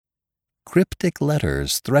cryptic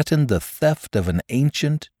letters threatened the theft of an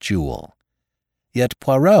ancient jewel. Yet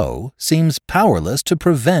Poirot seems powerless to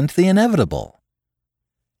prevent the inevitable.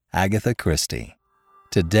 Agatha Christie,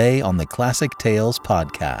 today on the Classic Tales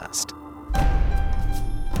podcast.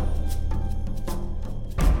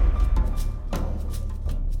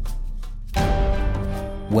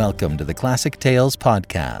 Welcome to the Classic Tales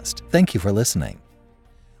podcast. Thank you for listening.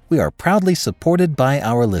 We are proudly supported by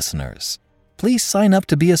our listeners. Please sign up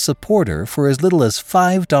to be a supporter for as little as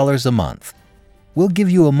 $5 a month. We'll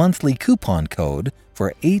give you a monthly coupon code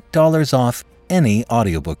for $8 off any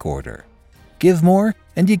audiobook order. Give more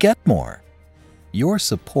and you get more. Your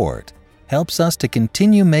support helps us to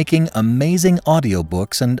continue making amazing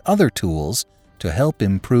audiobooks and other tools to help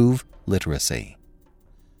improve literacy.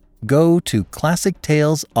 Go to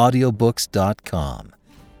ClassicTalesAudiobooks.com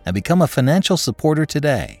and become a financial supporter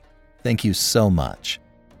today. Thank you so much.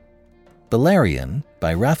 Valerian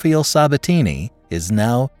by Raphael Sabatini is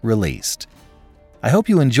now released. I hope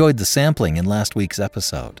you enjoyed the sampling in last week's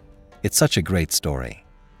episode. It's such a great story.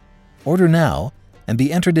 Order now and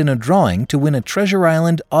be entered in a drawing to win a Treasure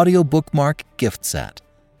Island audio bookmark gift set,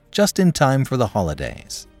 just in time for the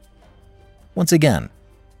holidays. Once again,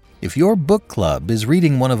 if your book club is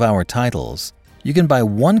reading one of our titles, you can buy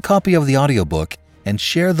one copy of the audiobook and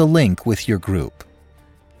share the link with your group.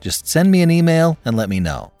 Just send me an email and let me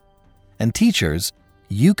know. And teachers,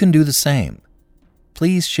 you can do the same.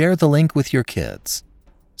 Please share the link with your kids.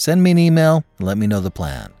 Send me an email and let me know the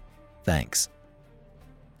plan. Thanks.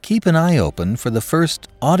 Keep an eye open for the first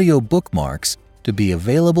audio bookmarks to be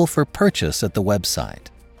available for purchase at the website.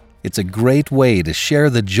 It's a great way to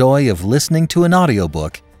share the joy of listening to an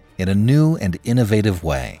audiobook in a new and innovative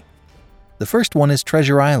way. The first one is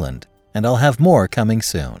Treasure Island, and I'll have more coming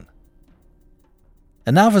soon.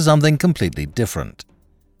 And now for something completely different.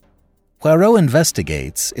 Poirot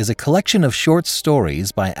Investigates is a collection of short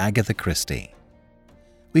stories by Agatha Christie.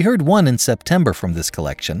 We heard one in September from this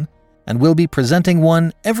collection, and we'll be presenting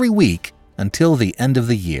one every week until the end of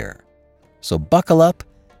the year. So buckle up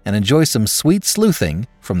and enjoy some sweet sleuthing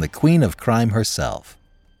from the Queen of Crime herself.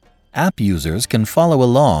 App users can follow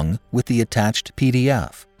along with the attached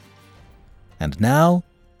PDF. And now,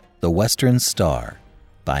 The Western Star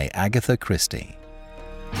by Agatha Christie.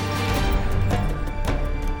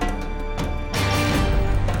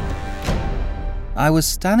 I was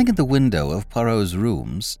standing at the window of Poirot's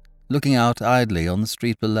rooms, looking out idly on the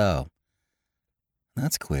street below.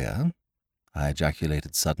 "That's queer," I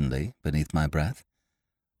ejaculated suddenly, beneath my breath.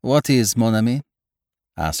 "What is, mon ami?"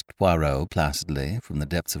 asked Poirot placidly from the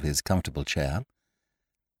depths of his comfortable chair.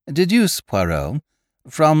 "Deduce, Poirot,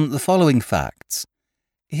 from the following facts.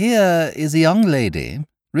 Here is a young lady,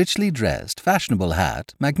 richly dressed, fashionable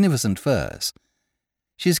hat, magnificent furs.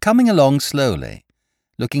 She is coming along slowly,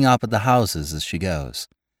 looking up at the houses as she goes.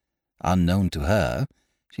 Unknown to her,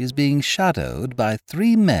 she is being shadowed by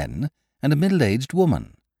 3 men and a middle-aged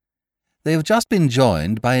woman. They have just been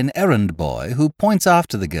joined by an errand boy who points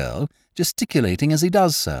after the girl, gesticulating as he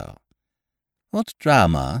does so. What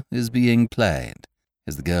drama is being played?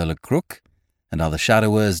 Is the girl a crook, and are the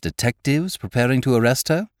shadowers detectives preparing to arrest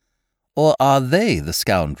her? Or are they the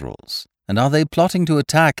scoundrels, and are they plotting to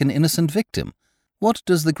attack an innocent victim? What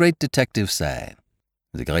does the great detective say?"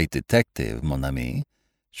 "The great detective, mon ami,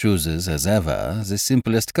 chooses, as ever, the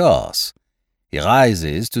simplest course. He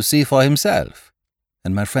rises to see for himself."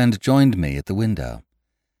 And my friend joined me at the window.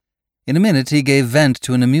 In a minute he gave vent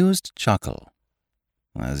to an amused chuckle.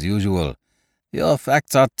 "As usual, your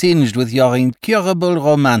facts are tinged with your incurable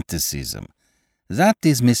romanticism. That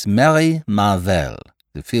is Miss Mary Marvell,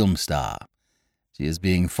 the film star. She is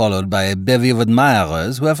being followed by a bevy of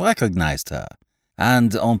admirers who have recognized her.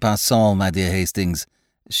 And, en passant, my dear Hastings,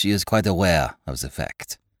 she is quite aware of the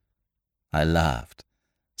fact." I laughed.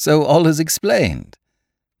 "So all is explained.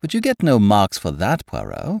 But you get no marks for that,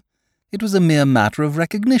 Poirot. It was a mere matter of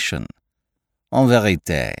recognition." "En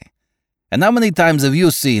vérité. And how many times have you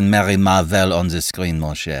seen Mary Marvell on the screen,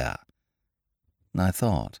 mon cher?" I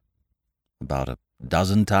thought. "About a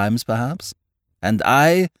dozen times, perhaps. And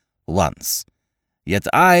I, once. Yet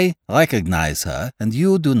I recognize her, and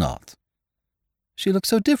you do not." "She looks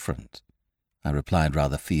so different," I replied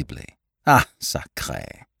rather feebly. "Ah,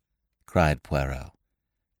 sacré," cried Poirot.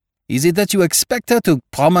 "Is it that you expect her to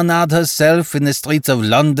promenade herself in the streets of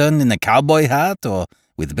London in a cowboy hat, or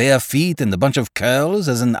with bare feet and a bunch of curls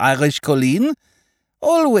as an Irish colleen?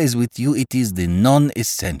 Always with you it is the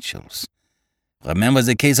non-essentials. Remember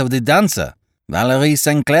the case of the dancer, Valerie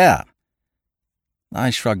St. Clair." I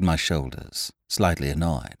shrugged my shoulders, slightly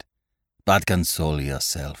annoyed. "But console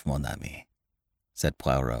yourself, mon ami," said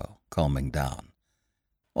Poirot, calming down.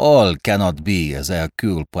 All cannot be as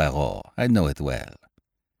Hercule Poirot. I know it well.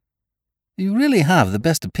 You really have the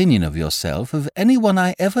best opinion of yourself of anyone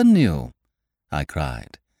I ever knew, I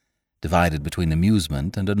cried, divided between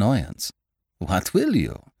amusement and annoyance. What will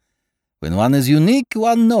you? When one is unique,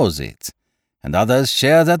 one knows it, and others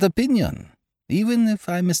share that opinion, even if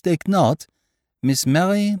I mistake not, Miss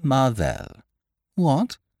Mary Marvell.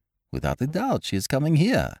 What? Without a doubt, she is coming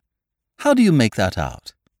here. How do you make that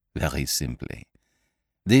out? Very simply.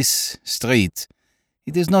 This street,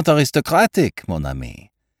 it is not aristocratic, mon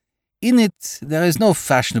ami. In it there is no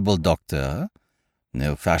fashionable doctor,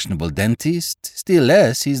 no fashionable dentist, still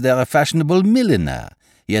less is there a fashionable millionaire,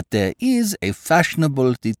 yet there is a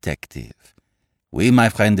fashionable detective. Oui, my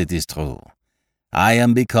friend, it is true. I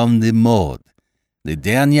am become the mode, the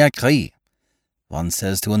dernier cri. One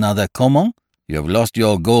says to another, comment? You have lost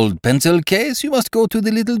your gold pencil case? You must go to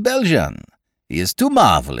the little Belgian. He is too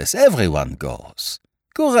marvelous. Everyone goes.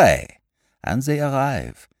 Courez. And they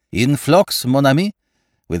arrive, in flocks, mon ami,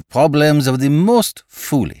 with problems of the most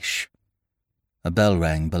foolish. A bell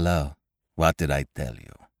rang below. What did I tell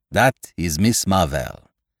you? That is Miss Marvell.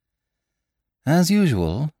 As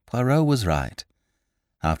usual, Poirot was right.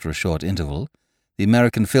 After a short interval, the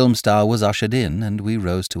American film star was ushered in, and we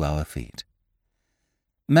rose to our feet.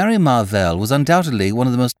 Mary Marvell was undoubtedly one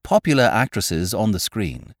of the most popular actresses on the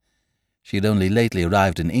screen. She had only lately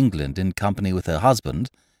arrived in England in company with her husband,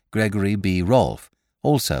 Gregory B. Rolfe,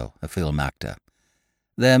 also a film actor.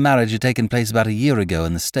 Their marriage had taken place about a year ago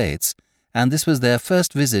in the States, and this was their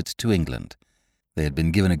first visit to England. They had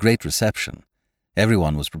been given a great reception.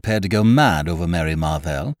 Everyone was prepared to go mad over Mary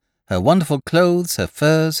Marvell, her wonderful clothes, her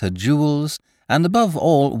furs, her jewels, and above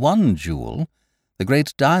all one jewel, the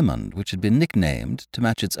great diamond which had been nicknamed, to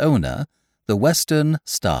match its owner, the Western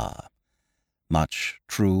Star. Much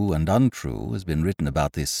true and untrue has been written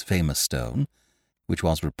about this famous stone, which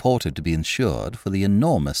was reported to be insured for the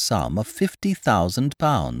enormous sum of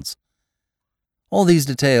 £50,000. All these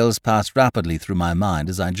details passed rapidly through my mind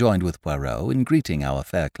as I joined with Poirot in greeting our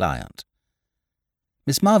fair client.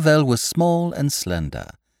 Miss Marvell was small and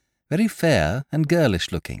slender, very fair and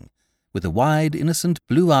girlish-looking, with the wide, innocent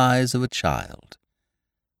blue eyes of a child.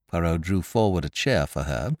 Poirot drew forward a chair for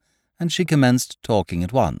her, and she commenced talking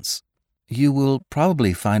at once. You will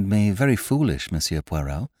probably find me very foolish, Monsieur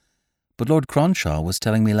Poirot, but Lord Cronshaw was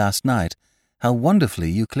telling me last night how wonderfully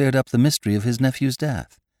you cleared up the mystery of his nephew's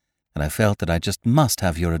death, and I felt that I just must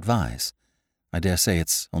have your advice. I dare say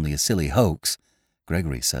it's only a silly hoax.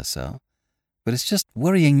 Gregory says so. But it's just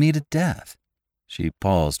worrying me to death. She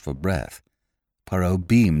paused for breath. Poirot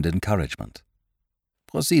beamed encouragement.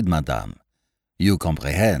 Proceed, madame. You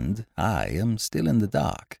comprehend, I am still in the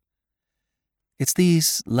dark. It's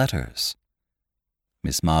these letters.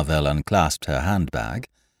 Miss Marvell unclasped her handbag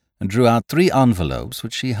and drew out 3 envelopes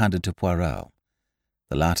which she handed to Poirot.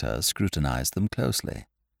 The latter scrutinized them closely.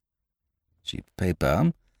 Cheap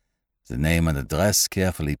paper, the name and address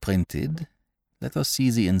carefully printed. Let us see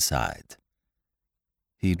the inside.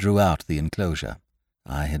 He drew out the enclosure.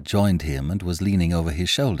 I had joined him and was leaning over his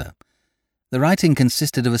shoulder. The writing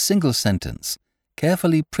consisted of a single sentence,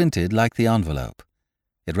 carefully printed like the envelope.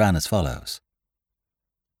 It ran as follows.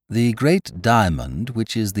 The great diamond,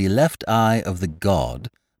 which is the left eye of the god,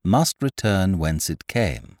 must return whence it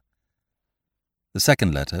came. The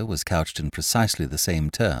second letter was couched in precisely the same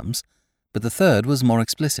terms, but the third was more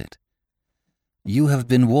explicit. You have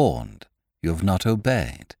been warned. You have not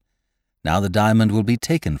obeyed. Now the diamond will be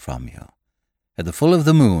taken from you. At the full of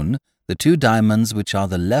the moon, the 2 diamonds which are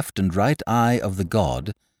the left and right eye of the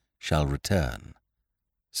god shall return.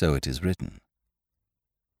 So it is written.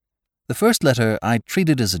 The first letter I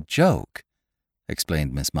treated as a joke,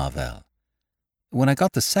 explained Miss Marvell. When I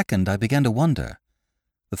got the second, I began to wonder.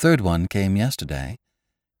 The third one came yesterday,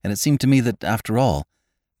 and it seemed to me that, after all,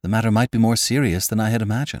 the matter might be more serious than I had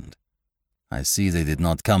imagined. I see they did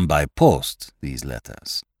not come by post, these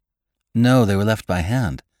letters. No, they were left by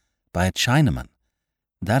hand, by a Chinaman.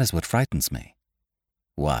 That is what frightens me.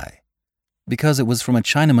 Why? Because it was from a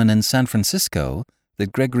Chinaman in San Francisco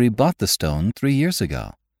that Gregory bought the stone 3 years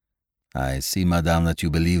ago. I see, madame, that you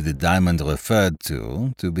believe the diamond referred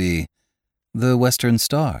to be the Western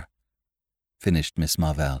Star, finished Miss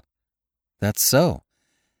Marvell. That's so.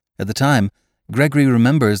 At the time, Gregory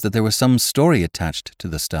remembers that there was some story attached to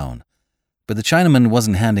the stone, but the Chinaman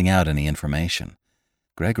wasn't handing out any information.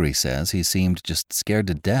 Gregory says he seemed just scared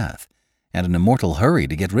to death and in a mortal hurry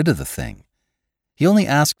to get rid of the thing. He only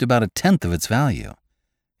asked about 1/10 of its value.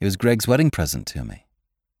 It was Greg's wedding present to me.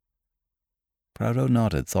 Poirot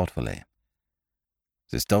nodded thoughtfully.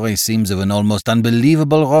 The story seems of an almost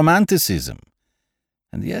unbelievable romanticism.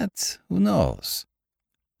 And yet, who knows?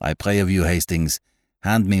 I pray of you, Hastings,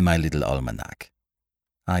 hand me my little almanac.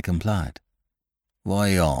 I complied.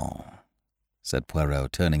 Voyons, said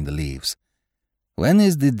Poirot, turning the leaves. When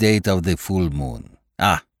is the date of the full moon?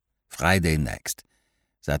 Ah, Friday next.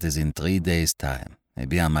 That is in 3 days' time. Eh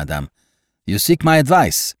bien, madame, you seek my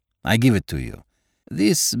advice. I give it to you.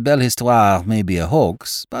 This belle histoire may be a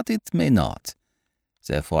hoax, but it may not.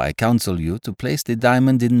 Therefore, I counsel you to place the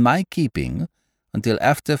diamond in my keeping until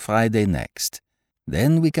after Friday next.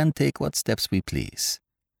 Then we can take what steps we please.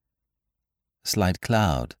 A slight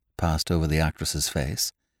cloud passed over the actress's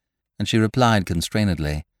face, and she replied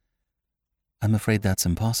constrainedly, I'm afraid that's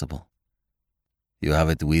impossible. You have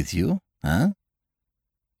it with you, huh?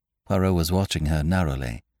 Poirot was watching her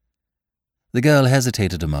narrowly. The girl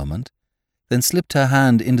hesitated a moment, then slipped her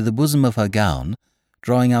hand into the bosom of her gown,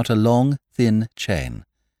 drawing out a long, thin chain.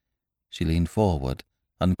 She leaned forward,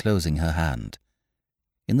 unclosing her hand.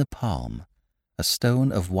 In the palm, a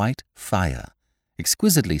stone of white fire,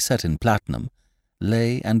 exquisitely set in platinum,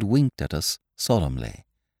 lay and winked at us solemnly.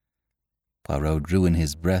 Poirot drew in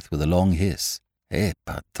his breath with a long hiss. Eh,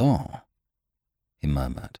 pardon, he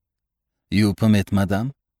murmured. You permit,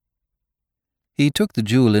 madame? He took the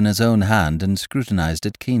jewel in his own hand and scrutinized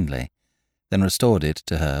it keenly, then restored it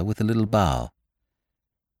to her with a little bow.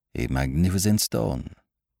 A magnificent stone,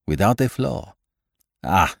 without a flaw.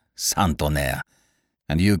 Ah, saint tonnerre!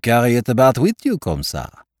 And you carry it about with you, comme ça?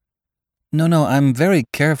 No, I'm very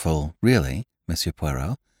careful, really, Monsieur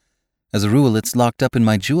Poirot. As a rule, it's locked up in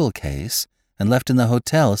my jewel case and left in the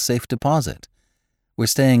hotel safe deposit. We're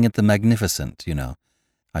staying at the Magnificent, you know.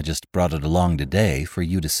 I just brought it along today for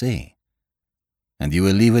you to see. And you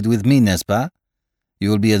will leave it with me, n'est-ce pas? You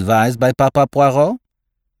will be advised by Papa Poirot?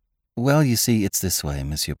 Well, you see, it's this way,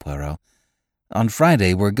 Monsieur Poirot. On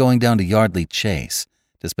Friday, we're going down to Yardley Chase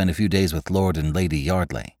to spend a few days with Lord and Lady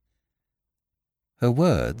Yardley. Her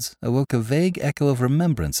words awoke a vague echo of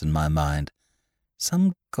remembrance in my mind.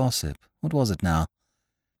 Some gossip. What was it now?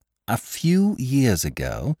 A few years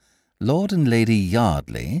ago, Lord and Lady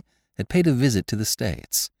Yardley had paid a visit to the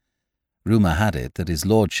States. Rumour had it that his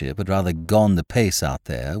lordship had rather gone the pace out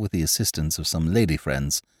there with the assistance of some lady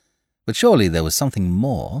friends. But surely there was something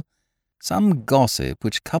more, some gossip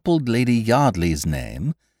which coupled Lady Yardley's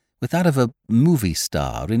name with that of a movie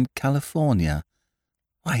star in California.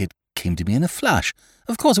 Why, it came to me in a flash.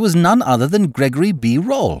 Of course it was none other than Gregory B.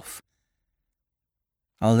 Rolfe.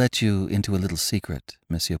 I'll let you into a little secret,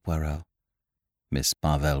 Monsieur Poirot, Miss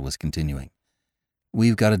Marvell was continuing.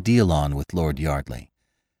 We've got a deal on with Lord Yardley.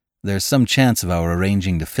 There's some chance of our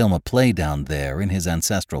arranging to film a play down there in his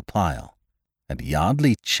ancestral pile. At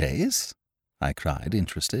Yardley Chase? I cried,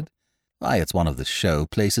 interested. Why, it's one of the show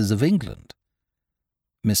places of England.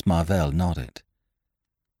 Miss Marvell nodded.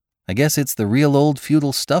 I guess it's the real old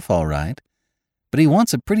feudal stuff, all right. But he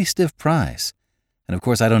wants a pretty stiff price. And of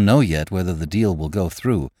course I don't know yet whether the deal will go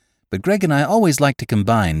through, but Greg and I always like to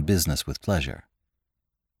combine business with pleasure.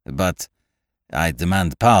 But I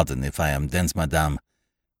demand pardon if I am dense, madame.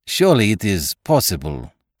 Surely it is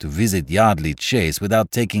possible to visit Yardley Chase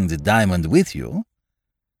without taking the diamond with you?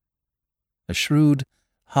 A shrewd,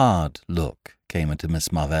 hard look came into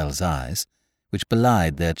Miss Marvell's eyes, which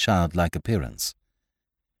belied their childlike appearance.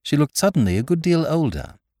 She looked suddenly a good deal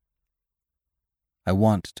older. I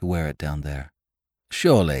want to wear it down there.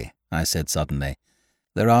 Surely, I said suddenly,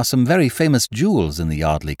 there are some very famous jewels in the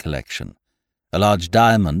Yardley collection. A large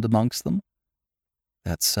diamond amongst them?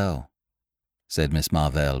 That's so, said Miss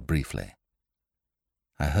Marvell briefly.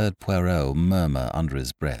 I heard Poirot murmur under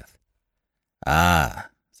his breath. Ah,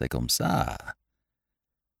 c'est comme ça.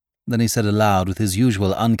 Then he said aloud with his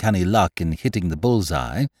usual uncanny luck in hitting the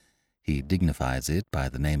bull's-eye, he dignifies it by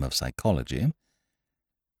the name of psychology,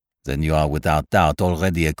 Then you are without doubt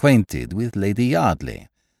already acquainted with Lady Yardley.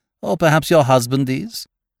 Or perhaps your husband is?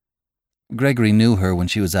 Gregory knew her when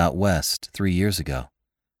she was out west 3 years ago,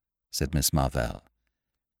 said Miss Marvell.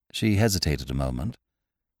 She hesitated a moment,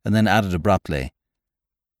 and then added abruptly,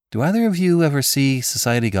 Do either of you ever see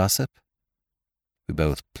society gossip? We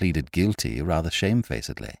both pleaded guilty rather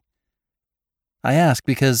shamefacedly. I ask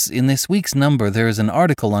because in this week's number there is an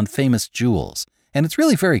article on famous jewels, and it's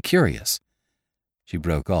really very curious. She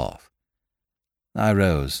broke off. I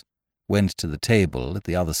rose, went to the table at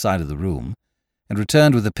the other side of the room, and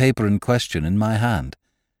returned with the paper in question in my hand.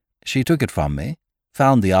 She took it from me,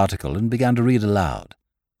 found the article, and began to read aloud.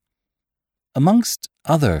 Amongst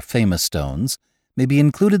other famous stones may be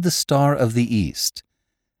included the Star of the East,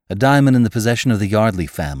 a diamond in the possession of the Yardley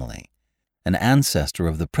family. An ancestor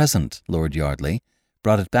of the present Lord Yardley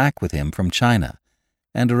brought it back with him from China,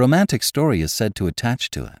 and a romantic story is said to attach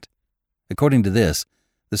to it. According to this,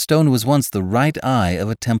 The stone was once the right eye of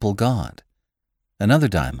a temple god. Another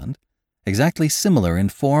diamond, exactly similar in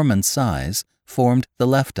form and size, formed the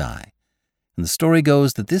left eye, and the story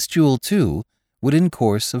goes that this jewel, too, would in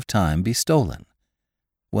course of time be stolen.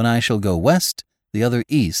 One eye shall go west, the other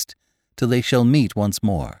east, till they shall meet once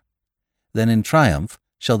more. Then in triumph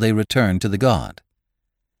shall they return to the god.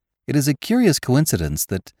 It is a curious coincidence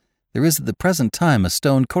that there is at the present time a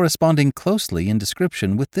stone corresponding closely in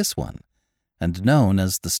description with this one, and known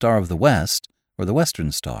as the Star of the West, or the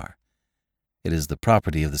Western Star. It is the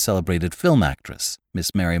property of the celebrated film actress,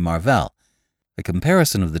 Miss Mary Marvell. A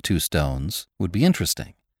comparison of the two stones would be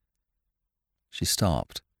interesting. She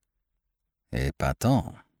stopped.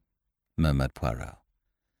 "Épatant," murmured Poirot.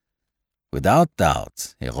 "Without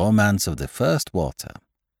doubt, a romance of the first water."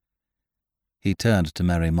 He turned to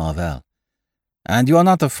Mary Marvell. "And you are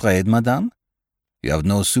not afraid, madame? You have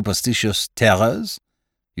no superstitious terrors?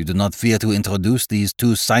 You do not fear to introduce these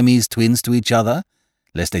two Siamese twins to each other,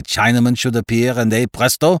 lest a Chinaman should appear and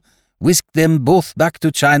presto, whisk them both back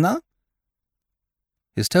to China?"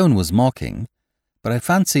 His tone was mocking, but I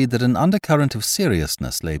fancied that an undercurrent of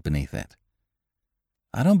seriousness lay beneath it.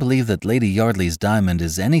 "I don't believe that Lady Yardley's diamond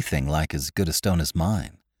is anything like as good a stone as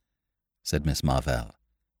mine," said Miss Marvell.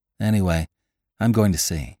 "Anyway, I'm going to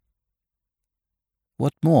see."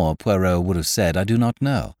 What more Poirot would have said I do not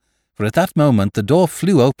know, for at that moment the door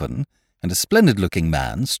flew open, and a splendid-looking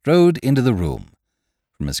man strode into the room.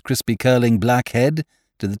 From his crispy curling black head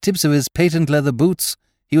to the tips of his patent leather boots,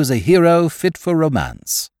 he was a hero fit for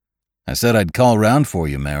romance. "I said I'd call round for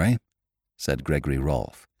you, Mary," said Gregory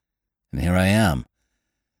Rolfe. "And here I am.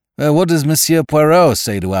 Well, what does Monsieur Poirot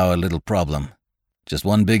say to our little problem? Just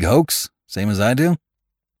one big hoax, same as I do?"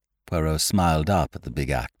 Poirot smiled up at the big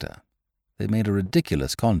actor. They made a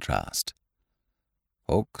ridiculous contrast.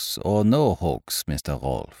 "Hoax or no hoax, Mr.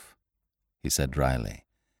 Rolfe," he said dryly,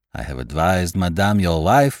 "I have advised Madame your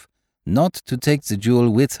wife not to take the jewel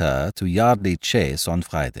with her to Yardley Chase on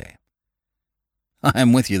Friday." "I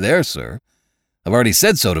am with you there, sir. I've already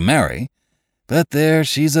said so to Mary. But there,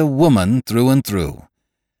 she's a woman through and through,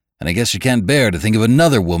 and I guess she can't bear to think of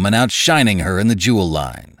another woman outshining her in the jewel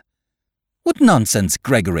line." "What nonsense,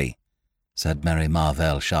 Gregory!" said Mary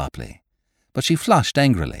Marvell sharply, but she flushed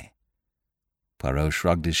angrily. Poirot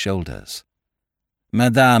shrugged his shoulders.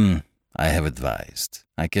 "Madame, I have advised.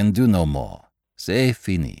 I can do no more. C'est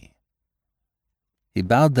fini." He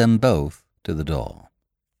bowed them both to the door.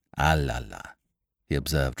 "Ah la la," he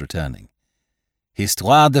observed, returning.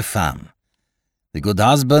 "Histoire de femme. The good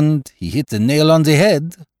husband, he hit the nail on the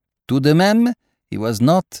head. Tout de même, he was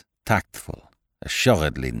not tactful.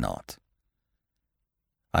 Assuredly not."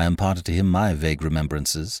 I imparted to him my vague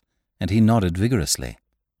remembrances, and he nodded vigorously.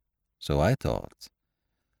 So I thought.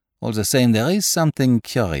 All the same, there is something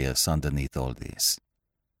curious underneath all this.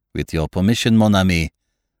 With your permission, mon ami,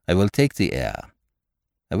 I will take the air.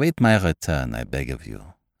 Await my return, I beg of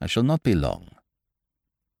you. I shall not be long."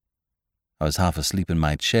 I was half asleep in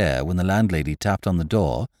my chair when the landlady tapped on the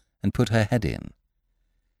door and put her head in.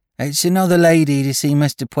 "It's another lady to see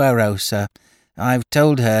Mr. Poirot, sir. I've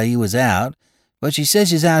told her he was out, but she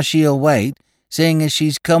says as how she'll wait, seeing as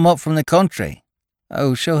she's come up from the country."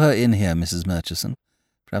 "Oh, show her in here, Mrs. Murchison.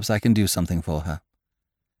 Perhaps I can do something for her."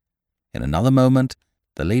 In another moment,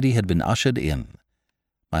 the lady had been ushered in.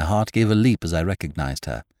 My heart gave a leap as I recognized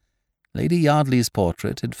her. Lady Yardley's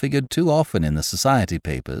portrait had figured too often in the society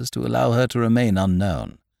papers to allow her to remain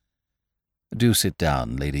unknown. "Do sit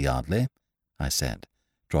down, Lady Yardley," I said,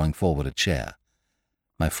 drawing forward a chair.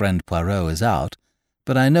 "My friend Poirot is out,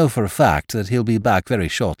 but I know for a fact that he'll be back very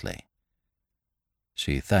shortly."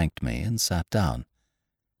 She thanked me and sat down.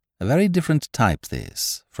 A very different type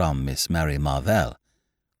this from Miss Mary Marvell.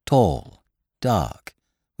 Tall, dark,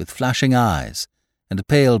 with flashing eyes, and a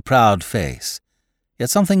pale, proud face,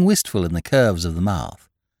 yet something wistful in the curves of the mouth.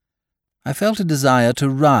 I felt a desire to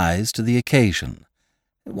rise to the occasion.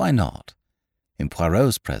 Why not? In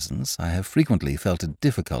Poirot's presence I have frequently felt a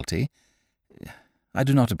difficulty. I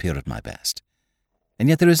do not appear at my best. And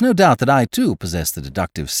yet there is no doubt that I, too, possess the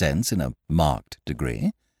deductive sense in a marked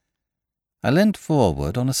degree. I leant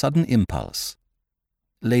forward on a sudden impulse.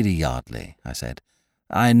 "Lady Yardley," I said,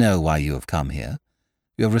 "I know why you have come here.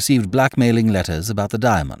 You have received blackmailing letters about the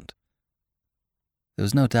diamond." There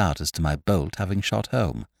was no doubt as to my bolt having shot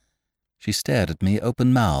home. She stared at me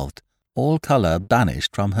open-mouthed, all colour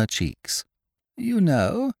banished from her cheeks. "You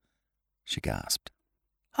know?" she gasped.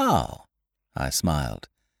 "How?" I smiled.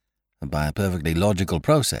 "By a perfectly logical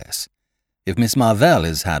process. If Miss Marvell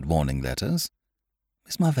has had warning letters—"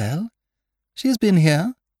 "Miss Marvell? She has been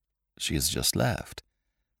here?" "She has just left.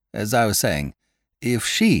 As I was saying, If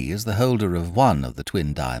she is the holder of one of the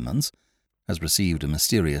twin diamonds, has received a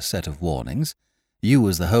mysterious set of warnings, you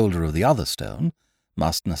as the holder of the other stone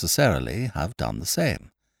must necessarily have done the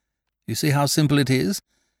same. You see how simple it is?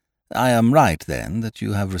 I am right, then, that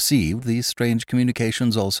you have received these strange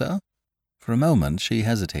communications also?" For a moment she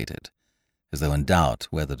hesitated, as though in doubt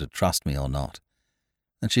whether to trust me or not.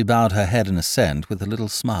 Then she bowed her head in assent with a little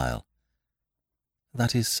smile.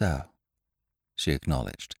 "That is so," she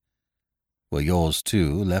acknowledged. "Were yours,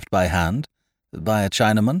 too, left by hand? By a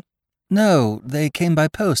Chinaman?" "No, they came by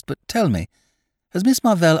post, but tell me, has Miss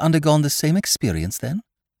Marvell undergone the same experience, then?"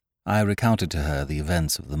 I recounted to her the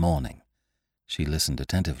events of the morning. She listened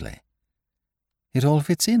attentively. "It all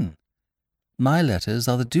fits in. My letters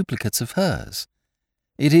are the duplicates of hers.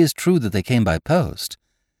 It is true that they came by post,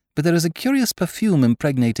 but there is a curious perfume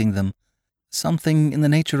impregnating them, something in the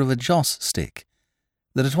nature of a joss stick,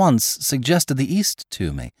 that at once suggested the East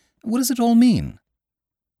to me. What does it all mean?"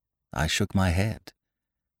 I shook my head.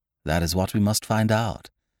 "That is what we must find out.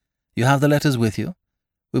 You have the letters with you?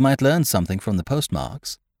 We might learn something from the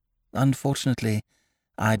postmarks." "Unfortunately,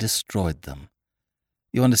 I destroyed them.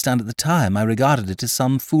 You understand, at the time I regarded it as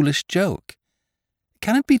some foolish joke.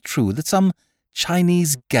 Can it be true that some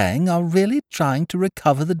Chinese gang are really trying to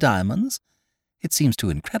recover the diamonds? It seems too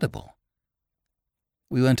incredible."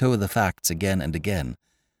 We went over the facts again and again,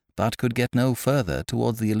 but could get no further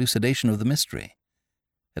towards the elucidation of the mystery.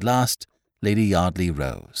 At last Lady Yardley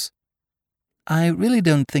rose. "I really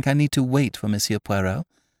don't think I need to wait for Monsieur Poirot.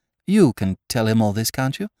 You can tell him all this,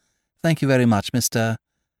 can't you? Thank you very much, Mr.—"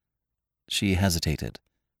 She hesitated,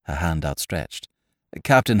 her hand outstretched.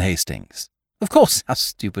 "Captain Hastings." "Of course, how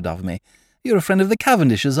stupid of me. You're a friend of the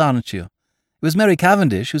Cavendishes, aren't you? It was Mary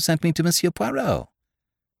Cavendish who sent me to Monsieur Poirot."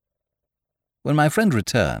 When my friend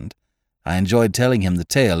returned, I enjoyed telling him the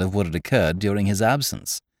tale of what had occurred during his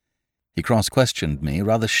absence. He cross-questioned me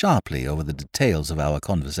rather sharply over the details of our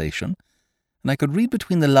conversation, and I could read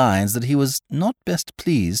between the lines that he was not best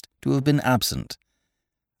pleased to have been absent.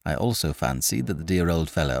 I also fancied that the dear old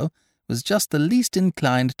fellow was just the least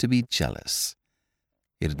inclined to be jealous.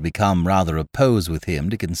 It had become rather a pose with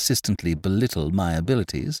him to consistently belittle my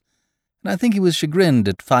abilities, and I think he was chagrined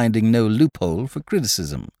at finding no loophole for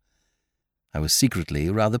criticism. I was secretly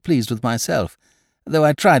rather pleased with myself, though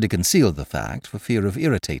I tried to conceal the fact for fear of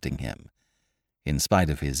irritating him. In spite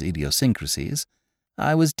of his idiosyncrasies,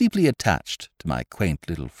 I was deeply attached to my quaint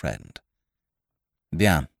little friend.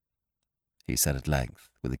 "Bien," he said at length,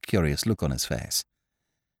 with a curious look on his face.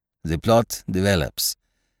 "The plot develops.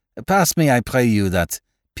 Pass me, I pray you, that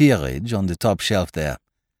peerage on the top shelf there."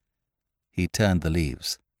 He turned the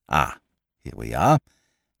leaves. "Ah, here we are.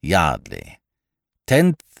 Yardley.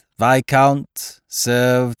 10th Viscount,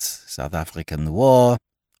 served, South African War.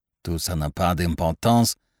 Tout ça n'a pas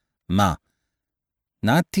d'importance. Ma.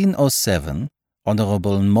 1907,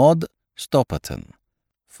 Honourable Maud Stopperton,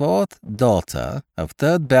 4th daughter of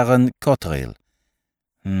 3rd Baron Cotterill.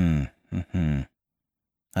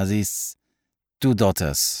 Has his 2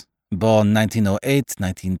 daughters, born 1908,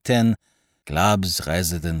 1910, clubs,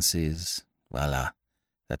 residences. Voila,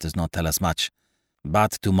 that does not tell us much.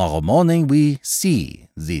 But tomorrow morning we see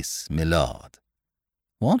this, milord."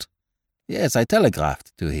 "What?" "Yes, I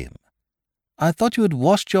telegraphed to him." "I thought you had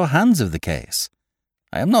washed your hands of the case."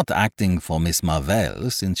 "I am not acting for Miss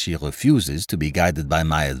Marvell, since she refuses to be guided by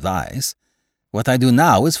my advice. What I do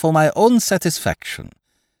now is for my own satisfaction,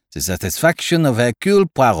 the satisfaction of Hercule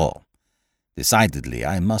Poirot. Decidedly,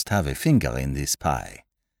 I must have a finger in this pie."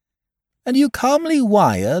 "And you calmly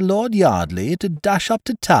wire Lord Yardley to dash up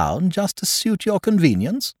to town just to suit your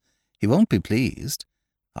convenience?" "He won't be pleased.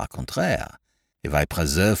 Au contraire, if I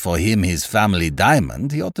preserve for him his family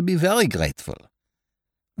diamond, he ought to be very grateful."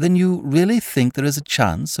 "Then you really think there is a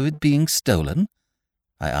chance of it being stolen?"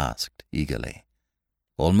 I asked eagerly.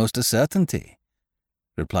 "Almost a certainty,"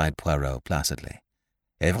 replied Poirot placidly.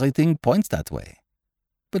 "Everything points that way."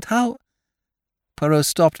 "But how—" Poirot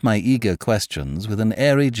stopped my eager questions with an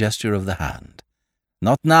airy gesture of the hand.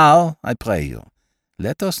 "Not now, I pray you.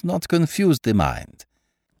 Let us not confuse the mind.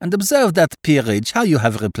 And observe that peerage, how you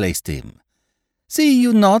have replaced him. See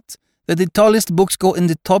you not that the tallest books go in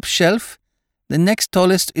the top shelf, the next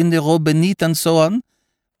tallest in the row beneath, and so on?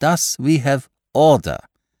 Thus we have order,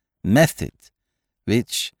 method,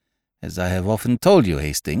 which, as I have often told you,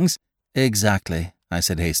 Hastings—" "Exactly," I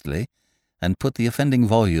said hastily, and put the offending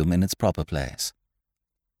volume in its proper place.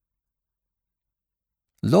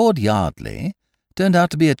 Lord Yardley turned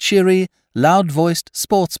out to be a cheery, loud-voiced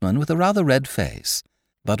sportsman with a rather red face,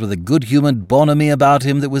 but with a good-humoured bonhomie about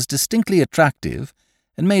him that was distinctly attractive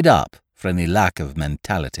and made up for any lack of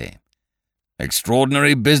mentality.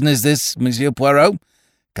 Extraordinary business this, Monsieur Poirot.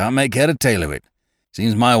 Can't make head or tail of it.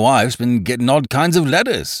 Seems my wife's been getting odd kinds of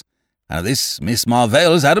letters. Now this Miss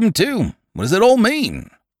Marvell's had 'em too. What does it all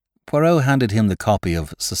mean?" Poirot handed him the copy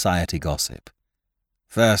of Society Gossip.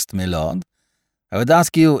 "First, my lord, I would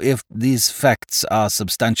ask you if these facts are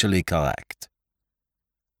substantially correct."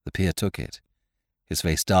 The peer took it. His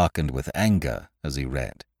face darkened with anger as he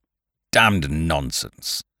read. "Damned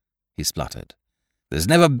nonsense," he spluttered. "There's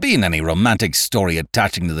never been any romantic story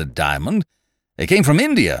attaching to the diamond. It came from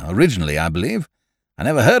India, originally, I believe. I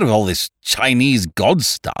never heard of all this Chinese god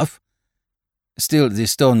stuff." "Still, the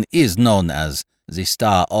stone is known as the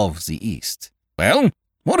Star of the East." "Well,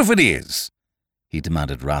 what if it is?" he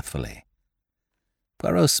demanded wrathfully.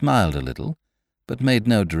 Poirot smiled a little, but made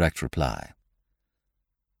no direct reply.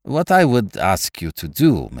 "What I would ask you to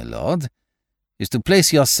do, my lord, is to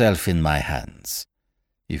place yourself in my hands.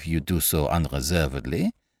 If you do so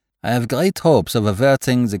unreservedly, I have great hopes of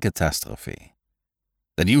averting the catastrophe."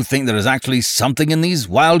 "Then you think there is actually something in these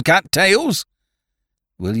wildcat tales?"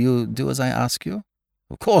 "Will you do as I ask you?"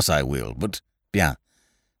 "Of course I will, but—" "Bien.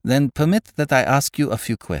 Then permit that I ask you a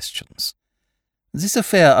few questions. This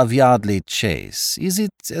affair of Yardley Chase, is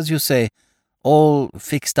it, as you say, all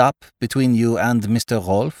fixed up between you and Mr.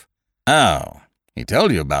 Rolfe?" "Oh, he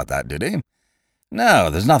told you about that, did he?" "No,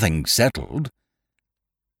 there's nothing settled."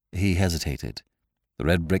 He hesitated, the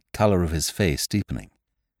red brick colour of his face deepening.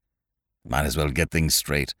 "Might as well get things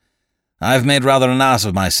straight. I've made rather an ass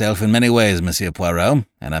of myself in many ways, Monsieur Poirot,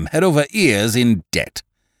 and I'm head over ears in debt.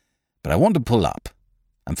 But I want to pull up.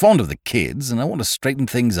 I'm fond of the kids, and I want to straighten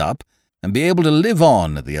things up and be able to live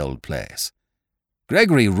on at the old place.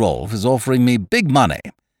 Gregory Rolfe is offering me big money,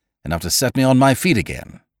 enough to set me on my feet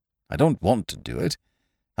again. I don't want to do it.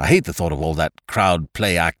 I hate the thought of all that crowd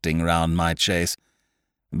play acting round my chase.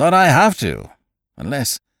 But I have to,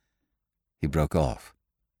 unless—" He broke off.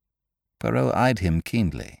 Poirot eyed him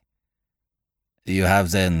keenly. "You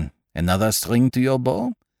have, then, another string to your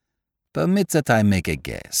bow? Permit that I make a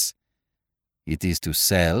guess. It is to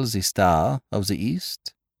sell the Star of the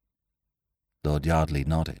East?" Lord Yardley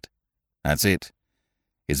nodded. "That's it.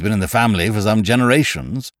 It's been in the family for some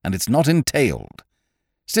generations, and it's not entailed.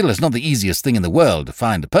 Still, it's not the easiest thing in the world to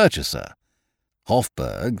find a purchaser.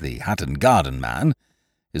 Hofburg, the Hatton Garden man,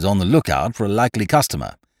 is on the lookout for a likely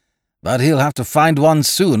customer, but he'll have to find one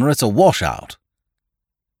soon or it's a washout."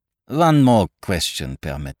 "One more question,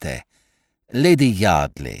 permettez. Lady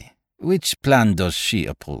Yardley, which plan does she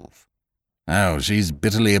approve?" "Oh, she's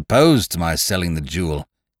bitterly opposed to my selling the jewel.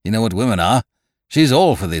 You know what women are. She's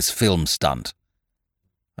all for this film stunt."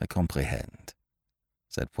 "I comprehend,"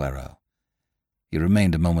 said Poirot. He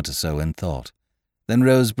remained a moment or so in thought, then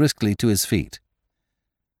rose briskly to his feet.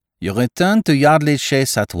 "You return to Yardley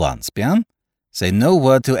Chase at once, bien? Say no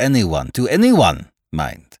word to anyone,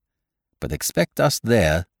 mind. But expect us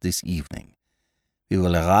there this evening. We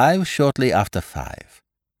will arrive shortly after 5.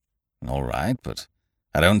 "All right, but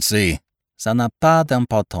I don't see—" "Ça n'a pas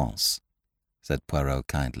d'importance," said Poirot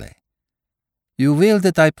kindly. "You will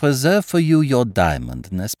that I preserve for you your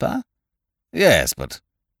diamond, n'est-ce pas?" "Yes, but—"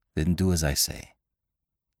 "Then do as I say."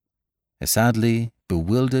 A sadly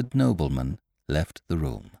bewildered nobleman left the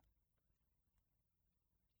room.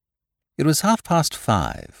 It was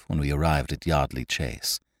 5:30 when we arrived at Yardley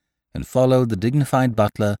Chase, and followed the dignified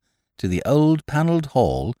butler to the old panelled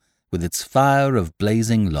hall with its fire of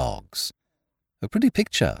blazing logs. A pretty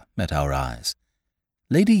picture met our eyes.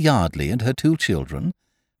 Lady Yardley and her 2 children,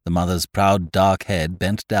 the mother's proud dark head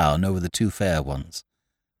bent down over the 2 fair ones.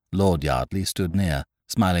 Lord Yardley stood near,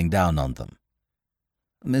 smiling down on them.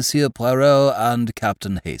 "Monsieur Poirot and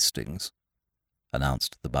Captain Hastings,"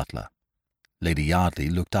 announced the butler. Lady Yardley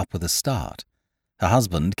looked up with a start. Her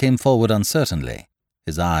husband came forward uncertainly,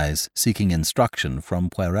 his eyes seeking instruction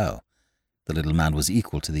from Poirot. The little man was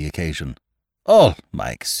equal to the occasion. "All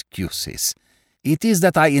my excuses. It is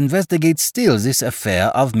that I investigate still this affair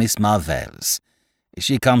of Miss Marvell's.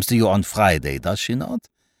 She comes to you on Friday, does she not?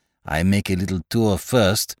 I make a little tour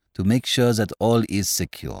first to make sure that all is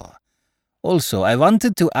secure. Also, I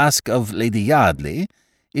wanted to ask of Lady Yardley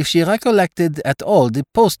if she recollected at all the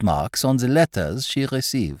postmarks on the letters she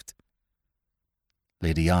received."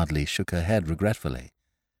 Lady Yardley shook her head regretfully.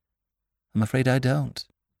 "I'm afraid I don't.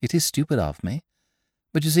 It is stupid of me.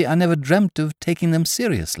 But you see, I never dreamt of taking them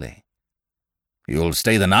seriously." "You'll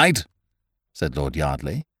stay the night?" said Lord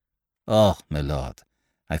Yardley. "Oh, my lord,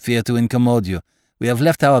 I fear to incommode you. We have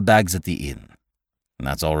left our bags at the inn."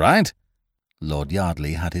 "That's all right." Lord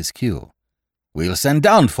Yardley had his cue. "We'll send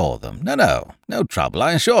down for them. No trouble,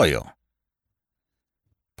 I assure you."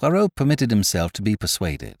 Poirot permitted himself to be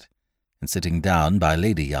persuaded, and sitting down by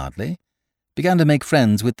Lady Yardley, began to make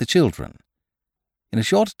friends with the children. In a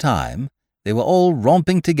short time, they were all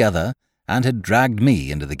romping together and had dragged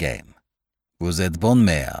me into the game. "Vous êtes bonne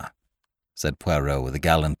mère," said Poirot with a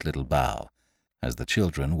gallant little bow, as the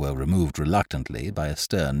children were removed reluctantly by a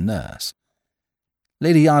stern nurse.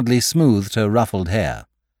 Lady Yardley smoothed her ruffled hair.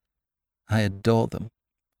 "I adore them,"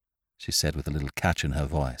 she said with a little catch in her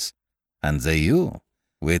voice. "And they you,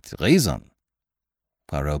 with reason."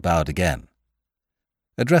 Poirot bowed again.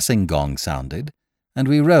 A dressing gong sounded, and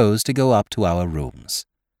we rose to go up to our rooms.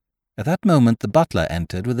 At that moment the butler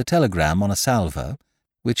entered with a telegram on a salver,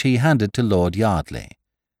 which he handed to Lord Yardley.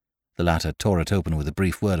 The latter tore it open with a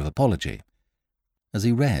brief word of apology. As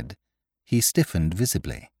he read, he stiffened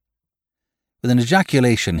visibly. With an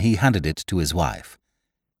ejaculation he handed it to his wife.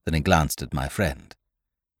 Then he glanced at my friend.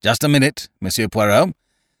 "Just a minute, Monsieur Poirot.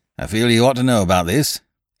 I feel you ought to know about this.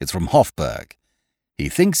 It's from Hofburg. He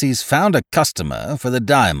thinks he's found a customer for the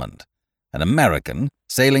diamond, an American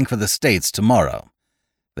sailing for the States tomorrow.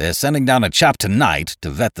 They're sending down a chap tonight to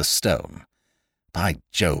vet the stone. By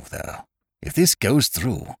Jove, though, if this goes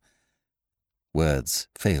through—" Words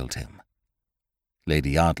failed him.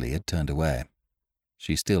 Lady Yardley had turned away.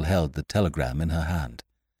 She still held the telegram in her hand.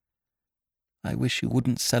 "I wish you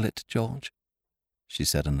wouldn't sell it, George," she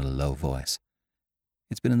said in a low voice.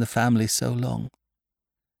 "It's been in the family so long."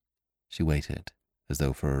 She waited, as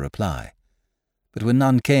though for a reply, but when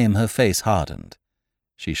none came her face hardened.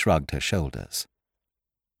 She shrugged her shoulders.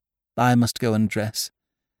 "I must go and dress.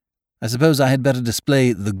 I suppose I had better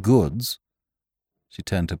display the goods." She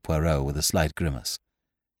turned to Poirot with a slight grimace.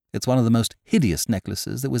 "It's one of the most hideous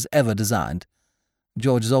necklaces that was ever designed.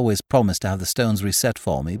 George has always promised to have the stones reset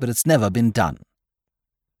for me, but it's never been done."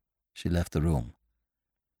 She left the room.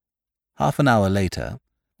 Half an hour later,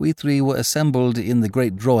 we three were assembled in the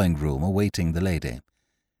great drawing-room awaiting the lady.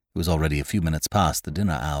 It was already a few minutes past the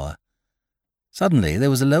dinner hour. Suddenly there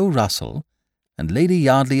was a low rustle, and Lady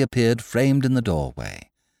Yardley appeared framed in the doorway,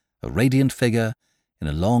 a radiant figure in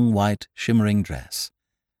a long white shimmering dress.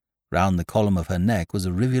 Round the column of her neck was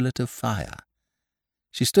a rivulet of fire.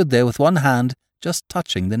 She stood there with one hand just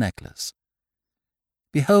touching the necklace.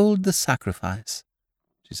 "Behold the sacrifice,"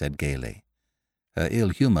 she said gaily. Her ill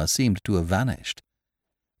humour seemed to have vanished.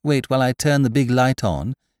 "Wait while I turn the big light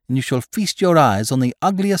on, and you shall feast your eyes on the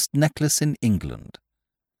ugliest necklace in England."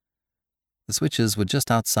 The switches were just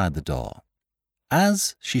outside the door.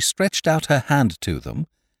 As she stretched out her hand to them,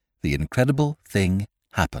 the incredible thing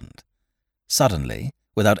happened. Suddenly,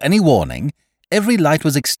 without any warning, every light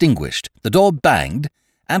was extinguished, the door banged,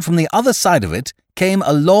 and from the other side of it came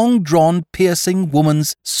a long-drawn, piercing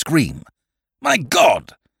woman's scream. "My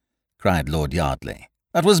God!" cried Lord Yardley.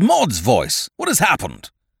 "That was Maud's voice. What has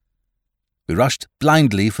happened?" We rushed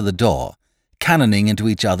blindly for the door, cannoning into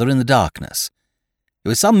each other in the darkness. It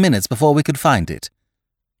was some minutes before we could find it.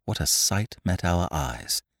 What a sight met our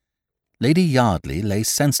eyes! Lady Yardley lay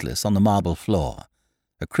senseless on the marble floor,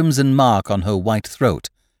 a crimson mark on her white throat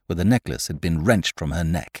where the necklace had been wrenched from her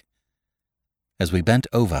neck. As we bent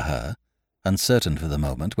over her, uncertain for the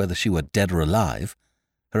moment whether she were dead or alive,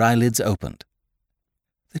 her eyelids opened.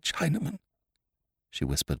 "The Chinaman," she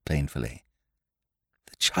whispered painfully.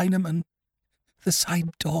 "The Chinaman. The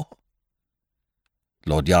side door."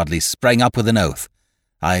 Lord Yardley sprang up with an oath.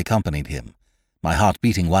 I accompanied him, my heart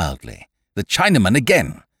beating wildly. The Chinaman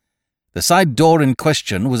again! The side door in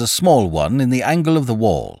question was a small one in the angle of the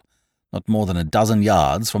wall, not more than a dozen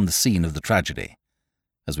yards from the scene of the tragedy.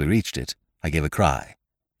 As we reached it, I gave a cry.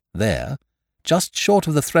 There, just short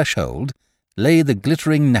of the threshold, lay the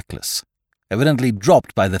glittering necklace, evidently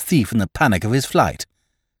dropped by the thief in the panic of his flight.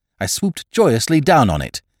 I swooped joyously down on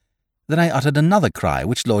it. Then I uttered another cry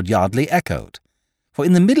which Lord Yardley echoed, for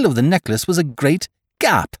in the middle of the necklace was a great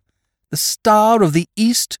gap. The Star of the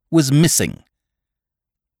East was missing.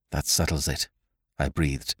 "That settles it," I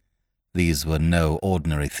breathed. These were no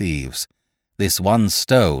ordinary thieves. This one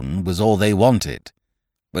stone was all they wanted.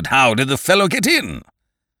 "But how did the fellow get in?"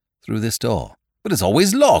 "Through this door." "But it's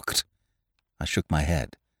always locked." I shook my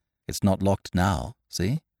head. "It's not locked now,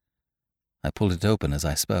 see?" I pulled it open as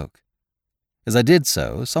I spoke. As I did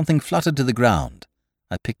so, something fluttered to the ground.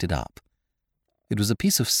 I picked it up. It was a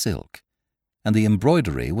piece of silk, and the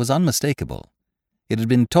embroidery was unmistakable. It had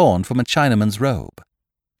been torn from a Chinaman's robe.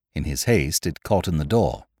 In his haste, it caught in the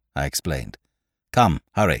door, I explained. "Come,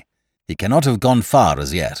 hurry. He cannot have gone far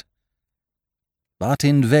as yet." But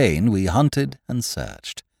in vain we hunted and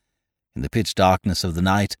searched. In the pitch darkness of the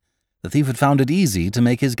night, the thief had found it easy to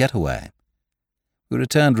make his getaway. We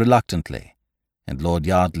returned reluctantly, and Lord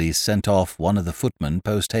Yardley sent off one of the footmen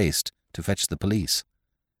post-haste to fetch the police.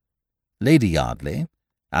 Lady Yardley,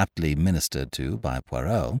 aptly ministered to by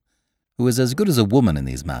Poirot, who was as good as a woman in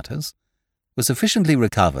these matters, was sufficiently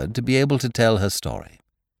recovered to be able to tell her story.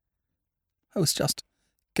 "I was just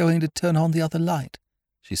going to turn on the other light,"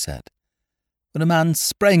 she said, "when a man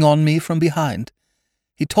sprang on me from behind.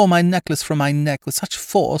 He tore my necklace from my neck with such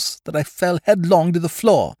force that I fell headlong to the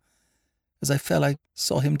floor. As I fell, I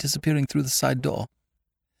saw him disappearing through the side door.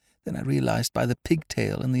 Then I realized by the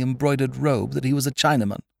pigtail and the embroidered robe that he was a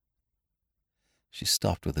Chinaman." She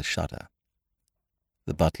stopped with a shudder.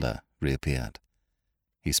 The butler reappeared.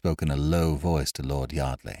 He spoke in a low voice to Lord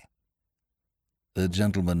Yardley. "A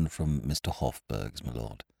gentleman from Mr. Hofburg's, my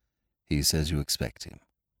lord. He says you expect him."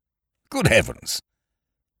 "Good heavens!"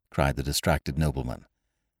 cried the distracted nobleman.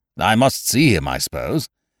 "I must see him, I suppose.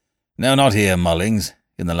 No, not here, Mullings.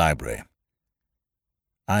 In the library."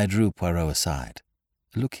 I drew Poirot aside.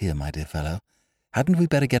 "Look here, my dear fellow, hadn't we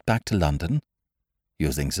better get back to London?"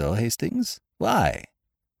 "You think so, Hastings? Why?"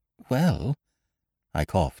 "Well," I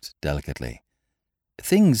coughed delicately,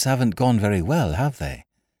 "things haven't gone very well, have they?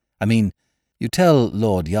 I mean, you tell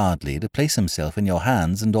Lord Yardley to place himself in your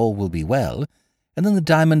hands and all will be well, and then the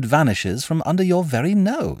diamond vanishes from under your very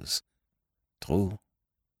nose." "True,"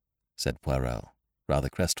 said Poirot, rather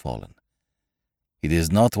crestfallen. "It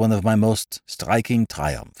is not one of my most striking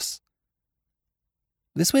triumphs."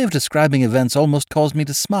 This way of describing events almost caused me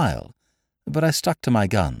to smile, but I stuck to my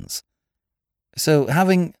guns. "So,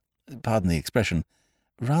 having, pardon the expression,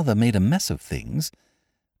 rather made a mess of things,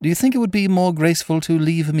 do you think it would be more graceful to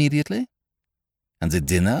leave immediately?" "And the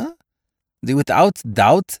dinner? The without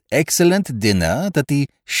doubt excellent dinner that the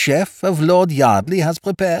chef of Lord Yardley has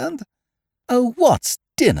prepared?" "Oh, what's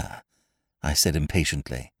dinner?" I said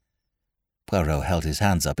impatiently. Poirot held his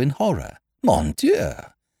hands up in horror. "Mon Dieu!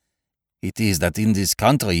 It is that in this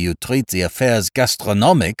country you treat the affairs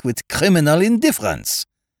gastronomic with criminal indifference."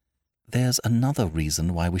 "There's another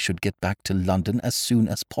reason why we should get back to London as soon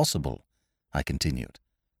as possible," I continued.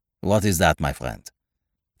 "What is that, my friend?"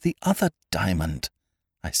 "The other diamond,"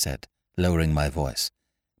 I said, lowering my voice.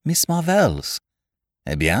 "Miss Marvell's."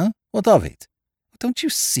 "Eh bien, what of it?" "Don't you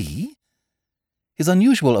see?" His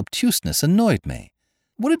unusual obtuseness annoyed me.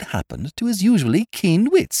 What had happened to his usually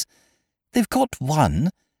keen wits? "They've got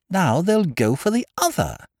one, now they'll go for the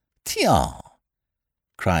other." "Tiens!"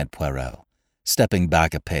 cried Poirot, stepping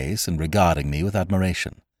back a pace and regarding me with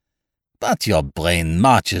admiration. "But your brain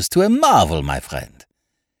marches to a marvel, my friend.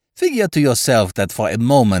 Figure to yourself that for a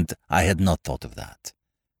moment I had not thought of that.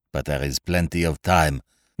 But there is plenty of time.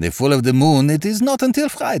 The full of the moon, it is not until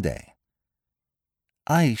Friday."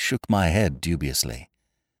 I shook my head dubiously.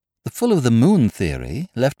 The full of the moon theory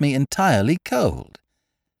left me entirely cold.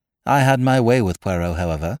 I had my way with Poirot,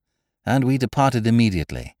 however, and we departed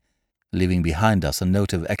immediately, leaving behind us a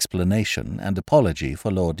note of explanation and apology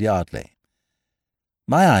for Lord Yardley.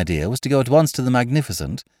 My idea was to go at once to the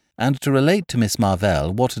Magnificent and to relate to Miss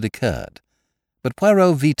Marvell what had occurred, but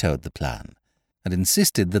Poirot vetoed the plan, and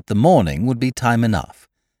insisted that the morning would be time enough.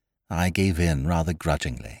 I gave in rather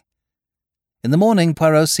grudgingly. In the morning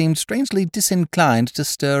Poirot seemed strangely disinclined to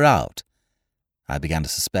stir out. I began to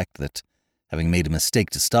suspect that, having made a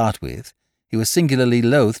mistake to start with, he was singularly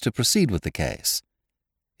loath to proceed with the case.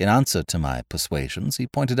 In answer to my persuasions, he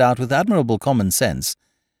pointed out with admirable common sense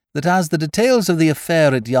that as the details of the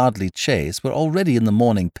affair at Yardley Chase were already in the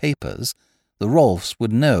morning papers, the Rolfs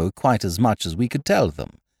would know quite as much as we could tell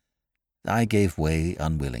them. I gave way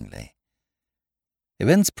unwillingly.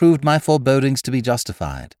 Events proved my forebodings to be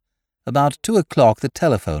justified. About 2 o'clock the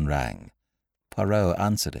telephone rang. Poirot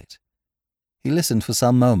answered it. He listened for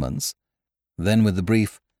some moments. Then with the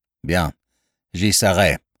brief, "Bien, j'y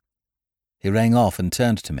serai," he rang off and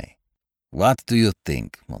turned to me. "What do you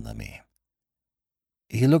think, mon ami?"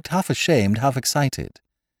 He looked half ashamed, half excited.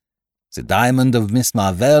 "The diamond of Miss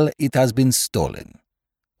Marvell, it has been stolen."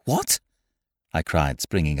 "What?" I cried,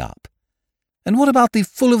 springing up. "And what about the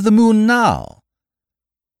full of the moon now?"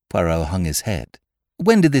 Poirot hung his head.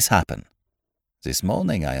 "When did this happen?" "This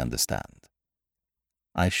morning, I understand."